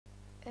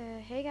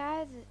Hey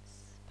guys,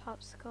 it's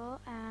Popsicle,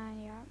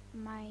 and yeah,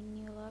 my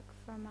new look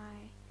for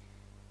my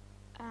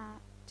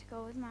to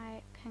go with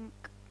my pink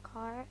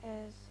car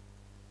is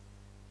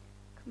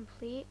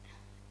complete,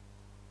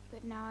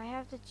 but now I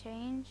have to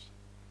change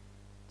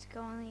to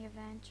go on the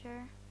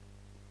adventure,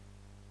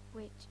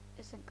 which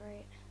isn't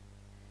great.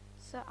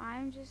 So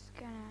I'm just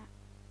gonna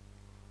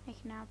make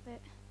an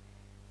outfit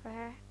for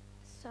her.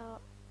 So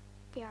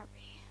be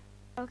ready.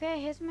 Okay,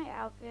 here's my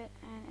outfit,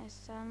 and it's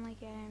suddenly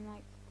getting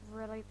like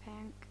really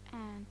pink,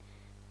 and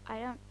I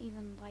don't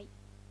even like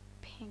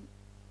pink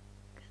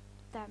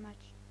that much,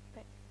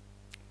 but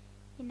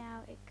you know,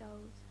 it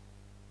goes.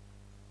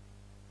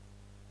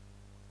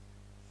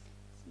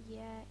 So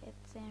yeah,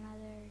 it's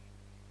another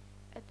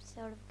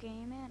episode of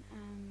gaming.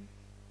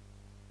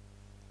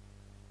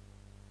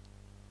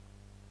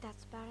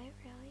 That's about it,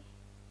 really.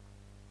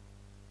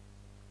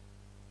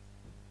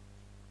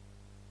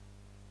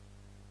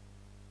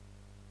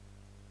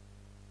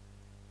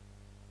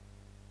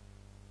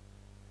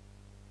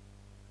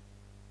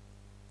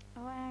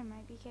 Oh, and I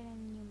might be getting a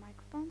new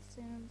microphone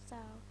soon, so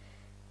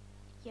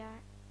yeah.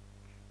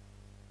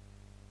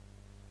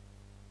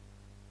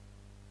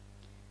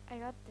 I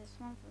got this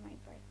one for my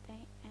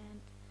birthday, and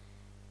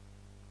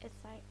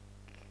it's like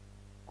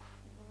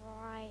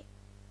quite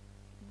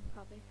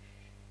rubbish,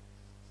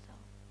 so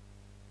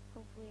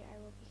hopefully I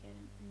will be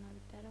getting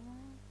another better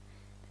one,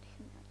 but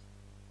who knows.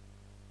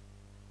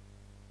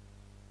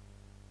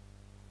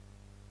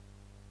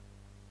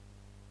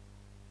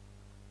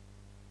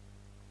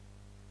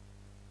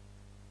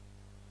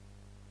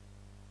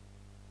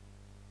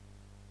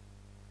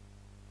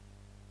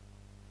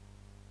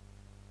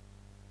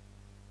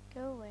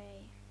 Go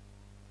away.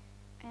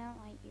 I don't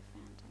like you,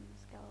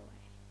 phantoms. Go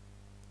away.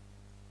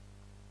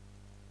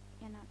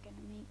 You're not gonna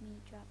make me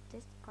drop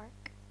this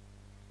arc.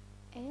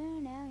 Oh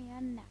no,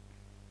 you're not.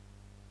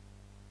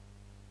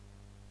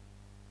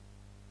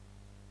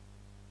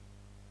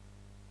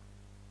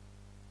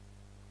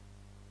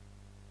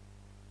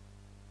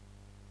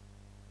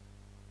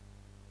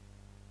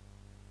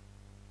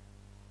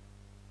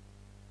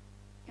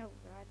 Oh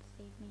God,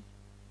 save me.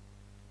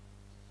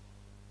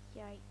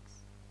 Yikes.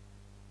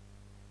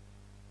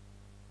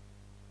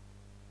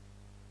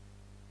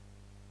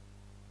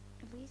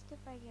 At least if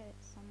I get it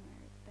somewhere,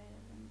 it's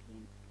better than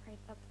being right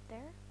up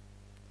there.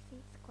 See,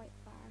 it's quite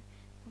far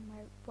from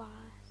where it was.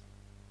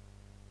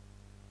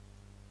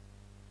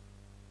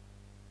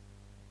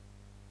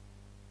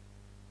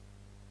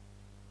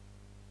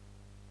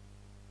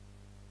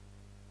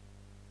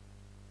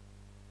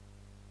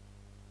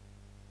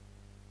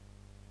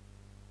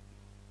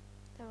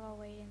 They're all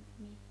waiting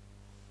for me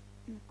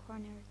in the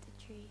corner of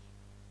the tree.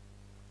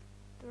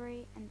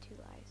 3 and 2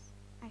 lives.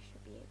 I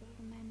should be able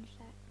to manage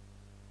that.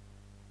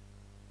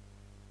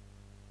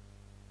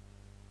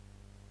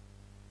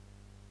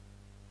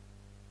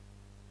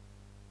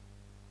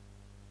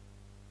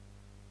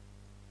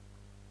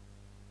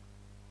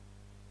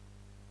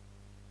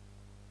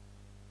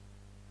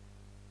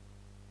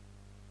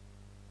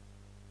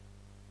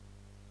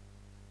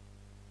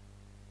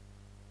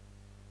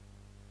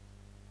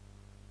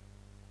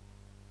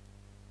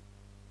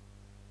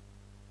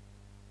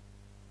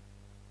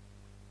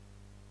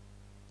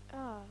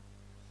 Oh.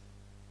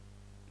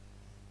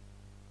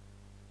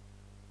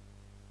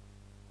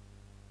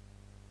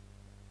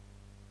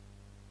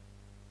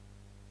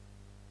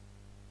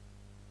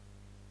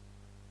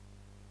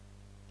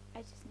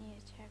 I just need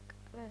to check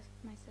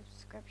my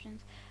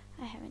subscriptions.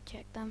 I haven't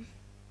checked them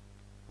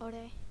all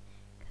day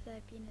because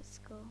I've been at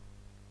school.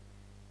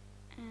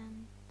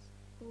 And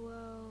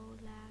whoa,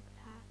 lag.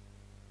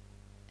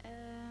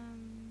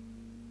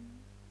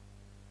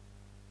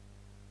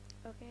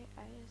 Okay,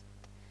 I just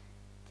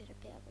did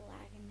a bit of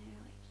lag in there,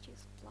 like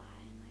just fly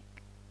and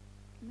like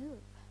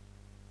move.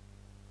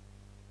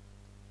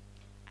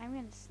 I'm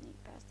gonna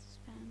sneak past this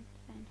fan.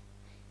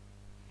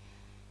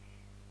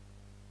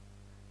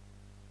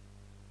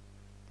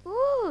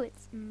 Ooh,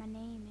 it's my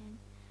name in.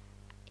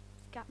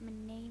 It's got my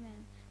name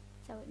in,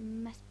 so it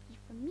must be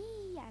for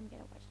me. I'm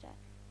gonna watch that.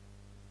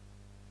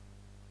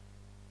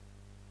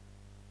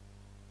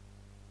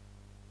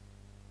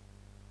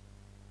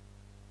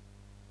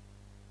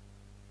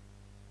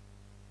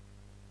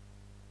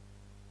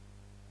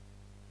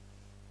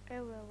 I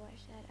will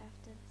watch that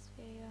after this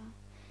video.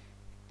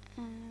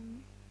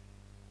 And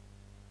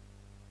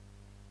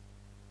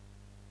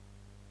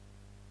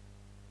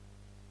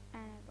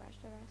I've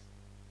watched the rest.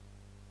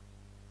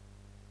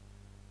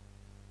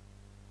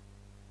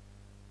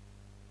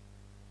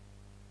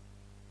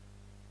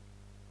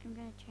 I'm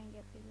gonna try and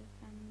get through the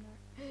fan door.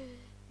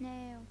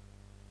 No.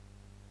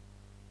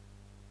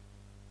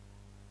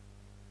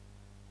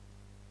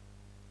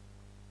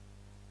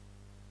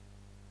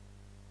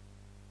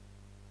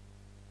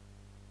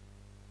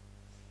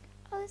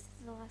 Oh, this is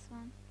the last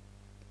one.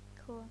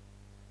 Cool.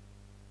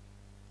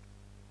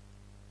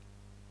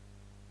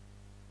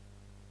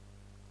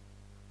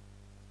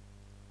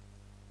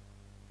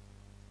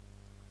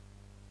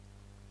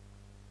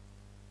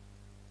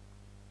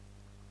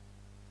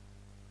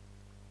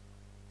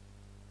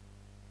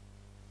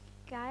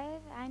 Guys,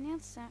 guys, I know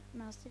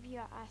most of you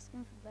are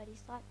asking for buddy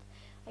slots,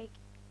 like,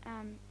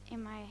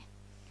 in my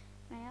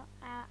mail.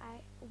 I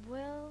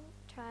will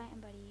try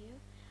and buddy you.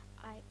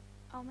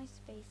 All my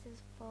space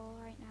is full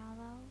right now,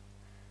 though.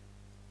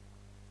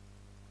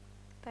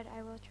 But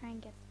I will try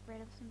and get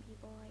rid of some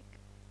people, like,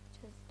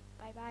 just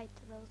bye-bye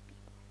to those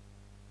people.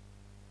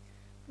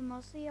 But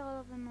mostly all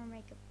of them are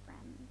makeup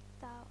friends,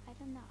 so I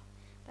don't know.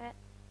 But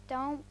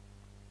don't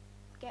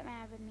get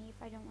mad with me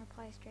if I don't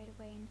reply straight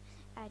away and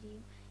add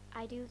you.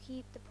 I do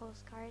keep the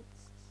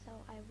postcards, so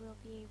I will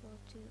be able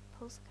to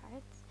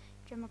postcards,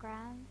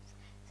 dramagrams,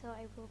 so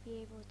I will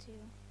be able to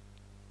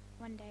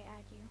one day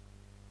add you,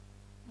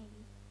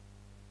 maybe.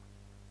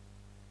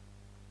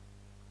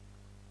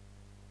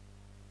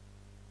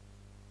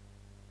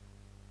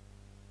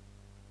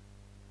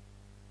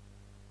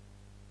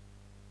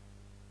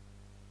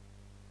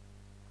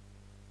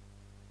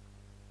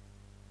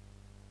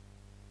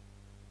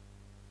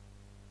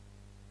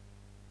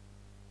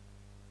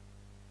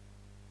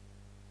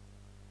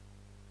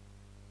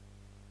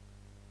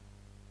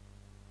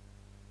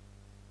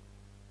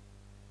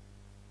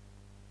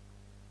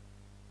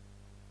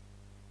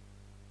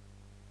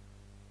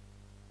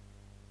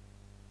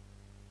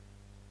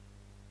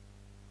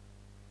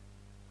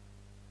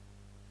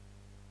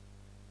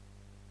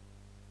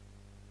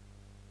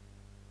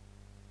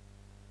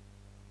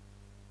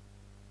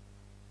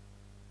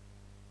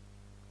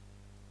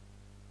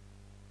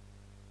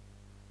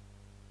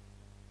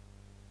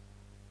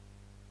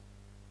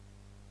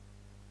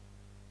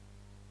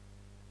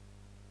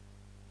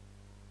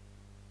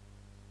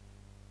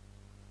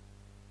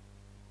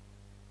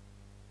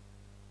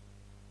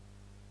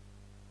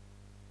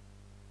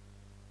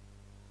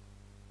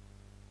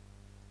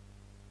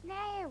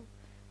 No!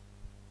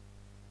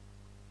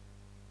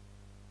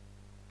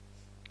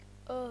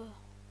 Ugh.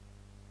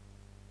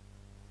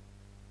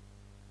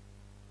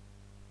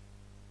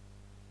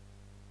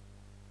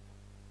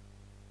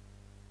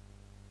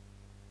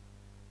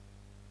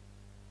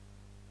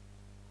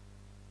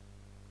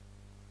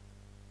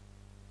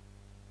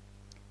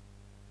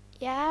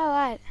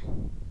 Yeah, what?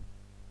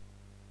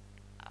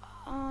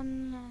 Oh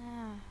no.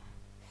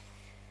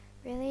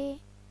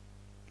 Really?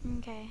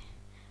 Okay.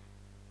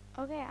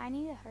 Okay, I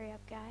need to hurry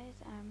up, guys.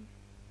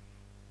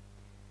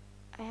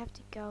 I have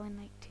to go in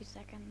like 2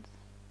 seconds.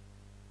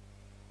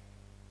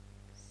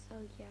 So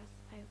yes,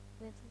 I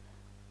will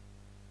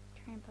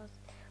try and post.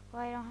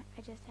 Well,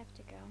 I just have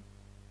to go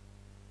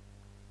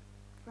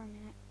for a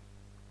minute.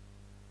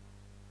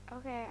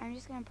 Okay, I'm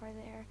just gonna pour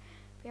the air.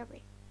 Be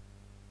right.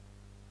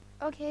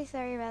 Okay,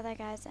 sorry about that,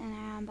 guys, and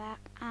I'm back.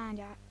 And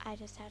yeah, I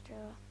just had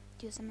to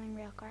do something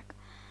real quick.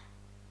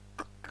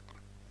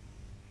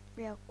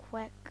 Real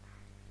quick.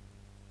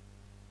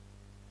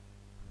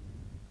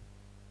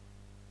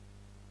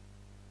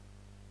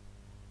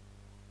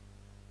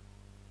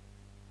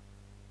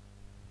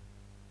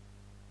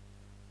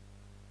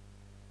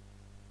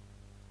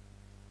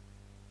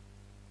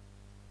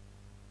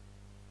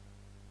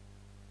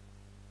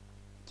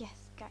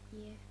 Yes, got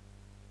you.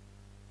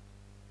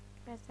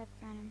 Where's that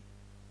from?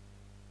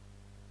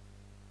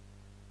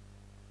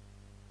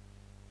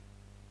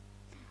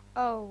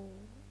 Oh,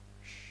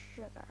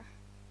 sugar.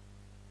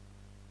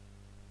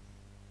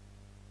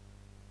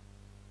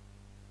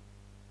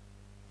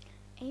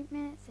 Eight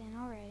minutes in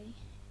already.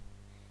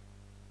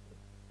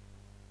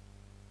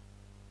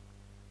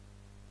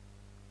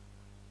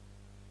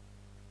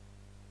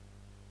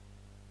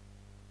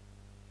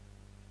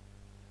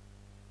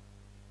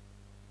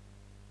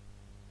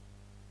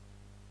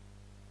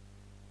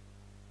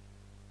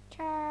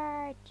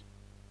 Charge!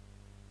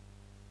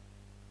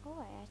 Oh,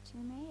 I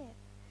actually made it.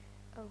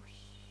 Oh,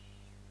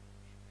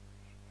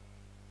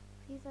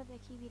 please let the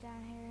key be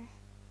down here.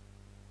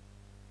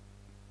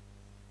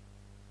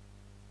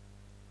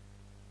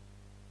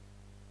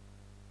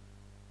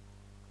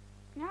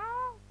 No,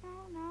 no,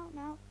 no,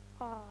 no.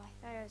 Oh,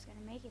 I thought I was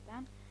gonna make it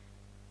then.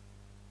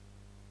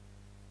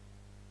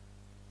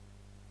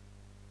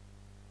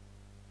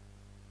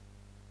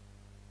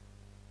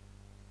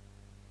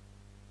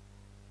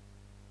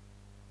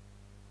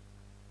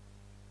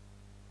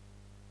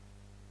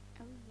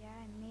 Oh yeah,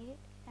 I made it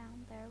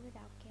down there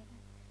without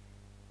getting,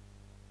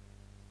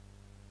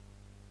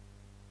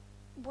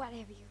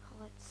 whatever you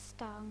call it,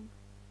 stung.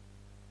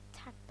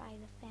 Attacked by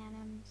the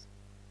phantoms.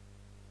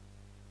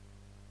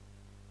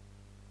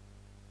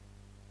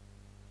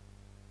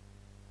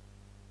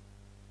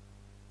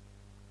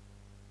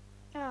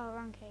 Oh,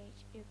 wrong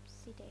cage.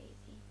 Oopsie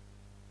daisy.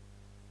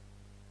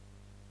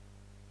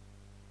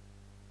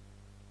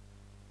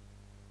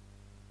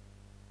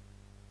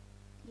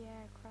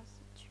 Yeah, across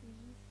the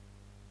trees.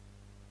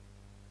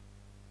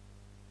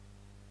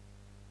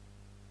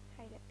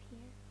 Hide up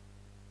here.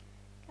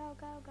 Go,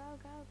 go, go,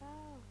 go, go.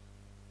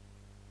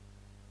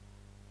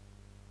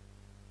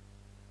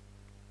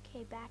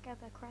 Okay, back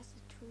up across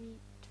the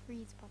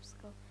trees,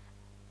 Popsicle.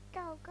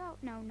 Go, go.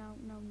 No, no,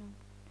 no, no.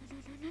 No,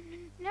 no, no, no,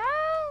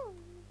 no,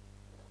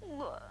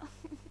 no.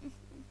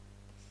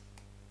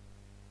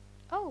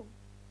 Oh,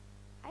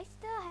 I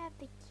still have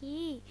the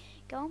key.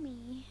 Go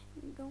me.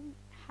 Go.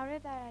 How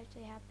did that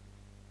actually happen?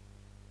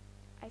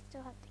 I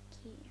still have the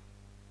key.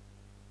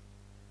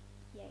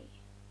 Yay.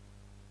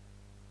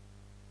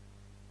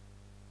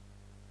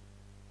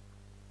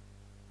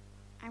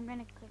 I'm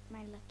gonna click my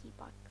lucky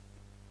box.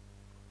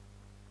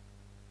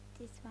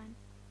 This one.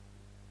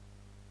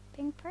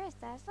 Pink purse,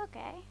 that's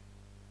okay.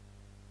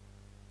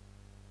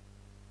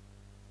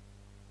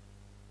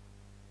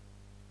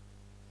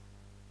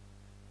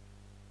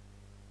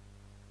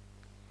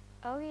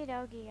 Okie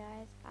dokie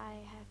guys, I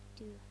have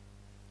to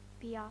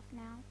be off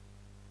now.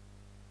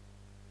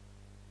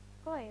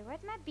 Boy,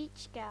 where'd my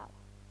beach go?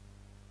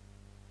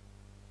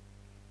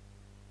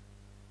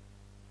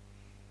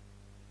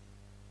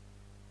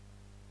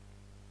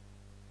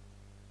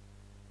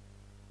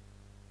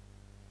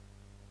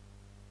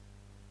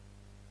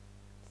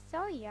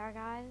 So yeah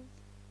guys,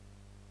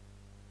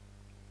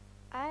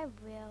 I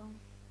will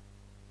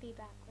be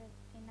back with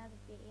another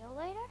video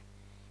later.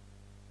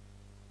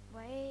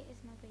 Why is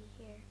nobody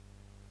here?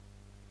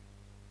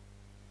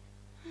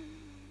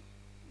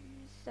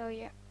 So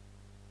yeah.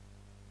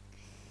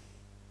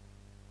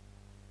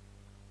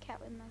 Cat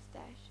with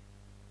mustache.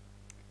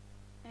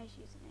 Nice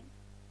username.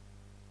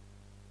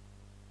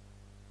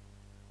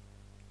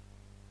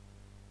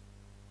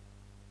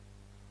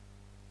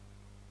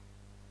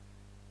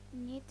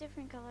 Need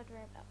different colored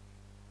rebel.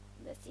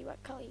 Let's see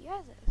what color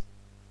yours is.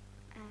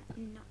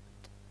 Not.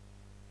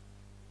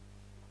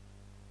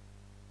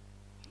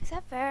 Is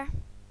that fair?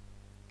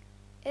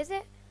 Is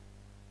it?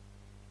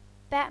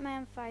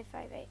 Batman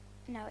 558.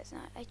 No, it's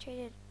not. I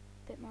traded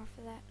a bit more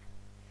for that.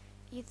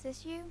 Is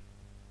this you?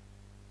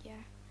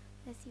 Yeah.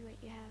 Let's see what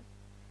you have.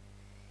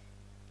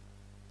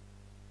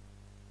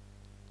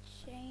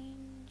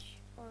 Change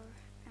or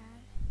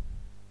add.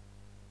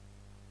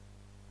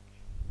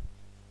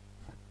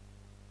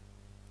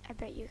 I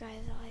bet you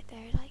guys are like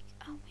there like,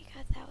 oh my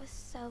god, that was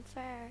so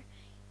fair.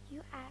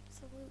 You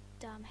absolute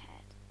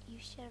dumbhead. You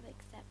should have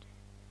accepted.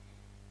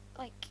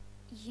 Like,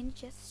 you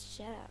just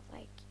shut up.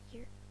 Like,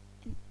 you're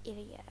an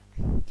idiot.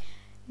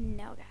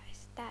 No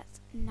guys, that's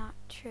not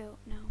true.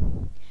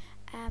 No.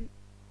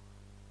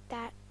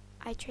 That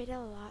I traded a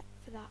lot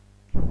for that.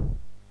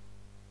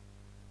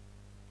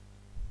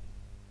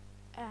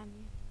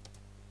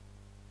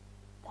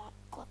 That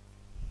glove.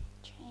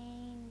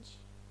 Change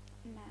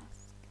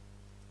mask.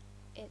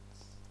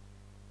 It's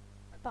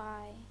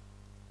buy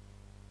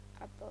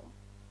a bow.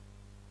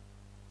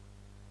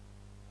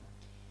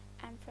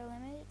 And for a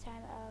limited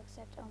time, I'll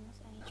accept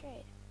almost any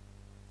trade.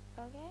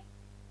 Okay?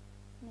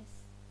 Miss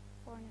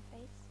four in the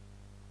face.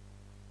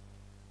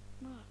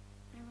 What?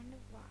 I wonder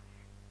why.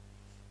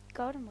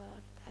 Golden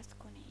World, that's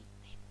going to eat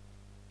me.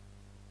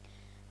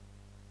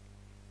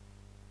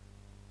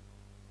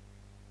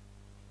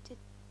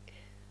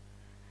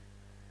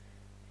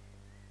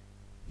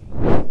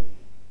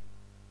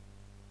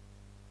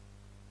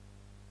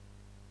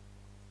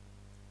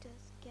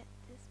 Just get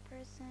this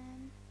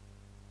person.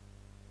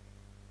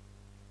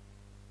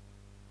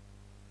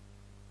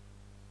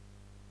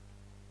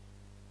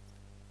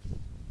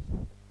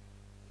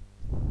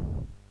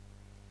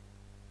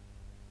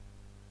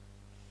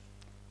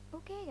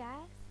 Okay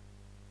guys,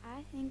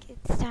 I think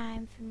it's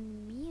time for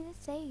me to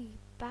say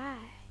bye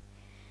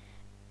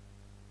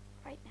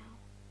right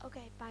now.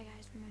 Okay, bye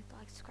guys. Remember to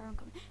like, subscribe, and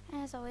comment.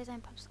 And as always,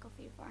 I'm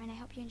Popsicle44, and I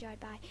hope you enjoyed.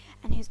 Bye.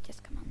 And who's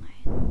just come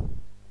online.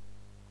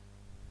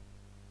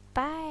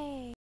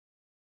 Bye.